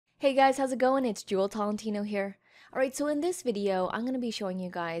Hey guys, how's it going? It's Jewel Tolentino here. Alright, so in this video, I'm going to be showing you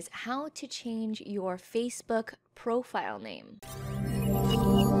guys how to change your Facebook profile name.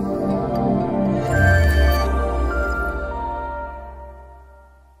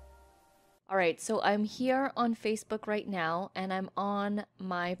 Alright, so I'm here on Facebook right now, and I'm on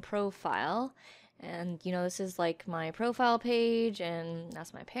my profile. And, this is like my profile page, and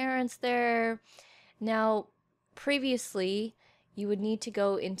that's my parents there. Now, previously, you would need to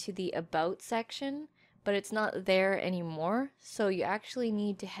go into the About section, but it's not there anymore. So you actually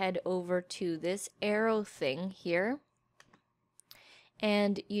need to head over to this arrow thing here,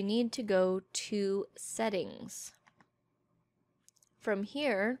 and you need to go to Settings. From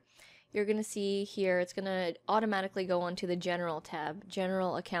here, you're going to see here, it's going to automatically go onto the General tab,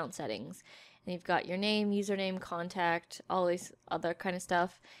 General Account Settings. And you've got your name, username, contact, all this other kind of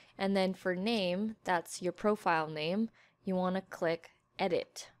stuff. And then for name, that's your profile name. You want to click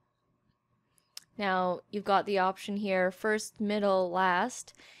Edit. Now you've got the option here, first, middle,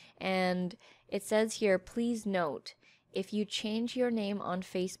 last, and it says here, please note, if you change your name on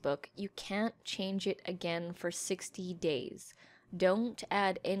Facebook, you can't change it again for 60 days. Don't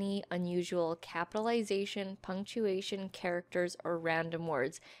add any unusual capitalization, punctuation, characters, or random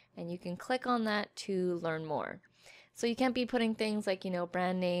words. And you can click on that to learn more. So you can't be putting things like,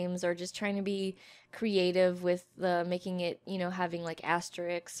 brand names, or just trying to be creative with making it, having like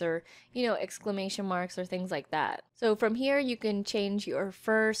asterisks or, exclamation marks or things like that. So from here, you can change your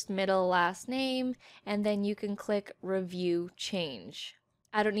first, middle, last name, and then you can click Review Change.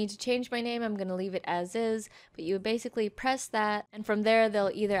 I don't need to change my name, I'm going to leave it as is, but you would basically press that, and from there they'll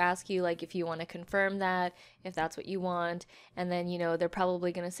either ask you like if you want to confirm that, if that's what you want, and then they're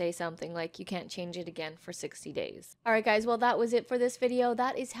probably going to say something like you can't change it again for 60 days. Alright guys, well that was it for this video.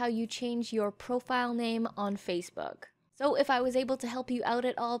 That is how you change your profile name on Facebook. So if I was able to help you out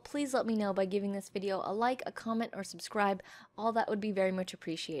at all, please let me know by giving this video a like, a comment, or subscribe. All that would be very much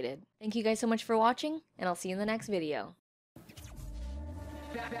appreciated. Thank you guys so much for watching, and I'll see you in the next video.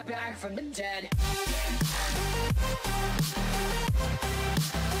 Back from the dead.